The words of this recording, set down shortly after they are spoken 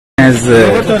As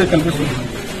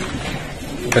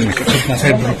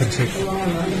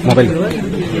mobile.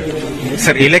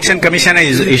 Sir, Election Commission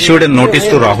has issued a notice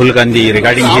to Rahul Gandhi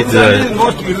regarding his.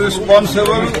 Most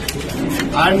irresponsible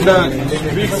and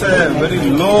speaks a very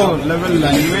low level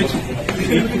language,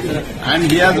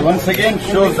 and he has once again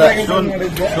shown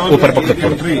the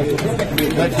country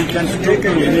that he can stoop to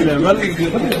any level.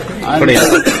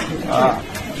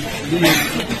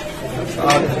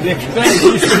 And the extent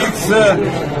he speaks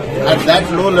at that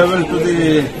low level to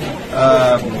the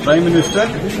Prime Minister,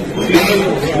 people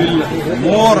will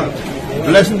more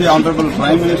bless the Honourable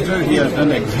Prime Minister. He has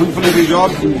done exemplary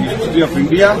job in the history of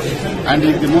India and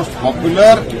is the most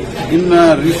popular in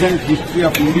recent history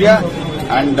of India.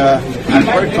 And I am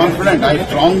quite confident. I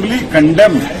strongly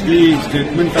condemn the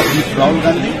statement of Mr. Rahul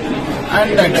Gandhi,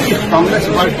 and at least Congress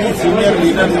Party senior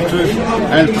leader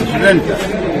and President,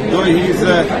 though he is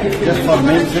just for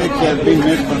namesake, he has been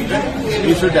made President,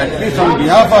 he should at least on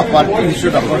behalf of party, he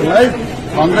should apologize.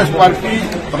 Congress Party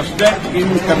President in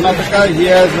Karnataka, he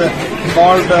has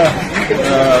called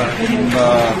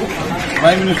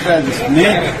Prime Minister as a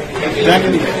snake. Then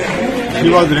he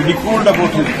was ridiculed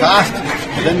about his caste.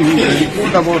 Then he was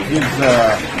ridiculed about his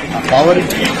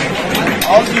poverty.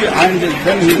 And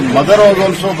then his mother was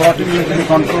also brought him into the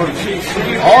controversy.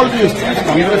 All these things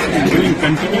Congress is doing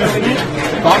continuously.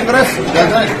 Congress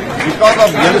doesn't, because of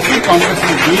jealousy, Congress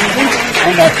is doing this,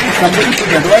 and at least somebody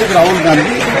should advise Rahul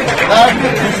Gandhi that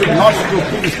he should not stoop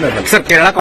to this level. Sir, Kerala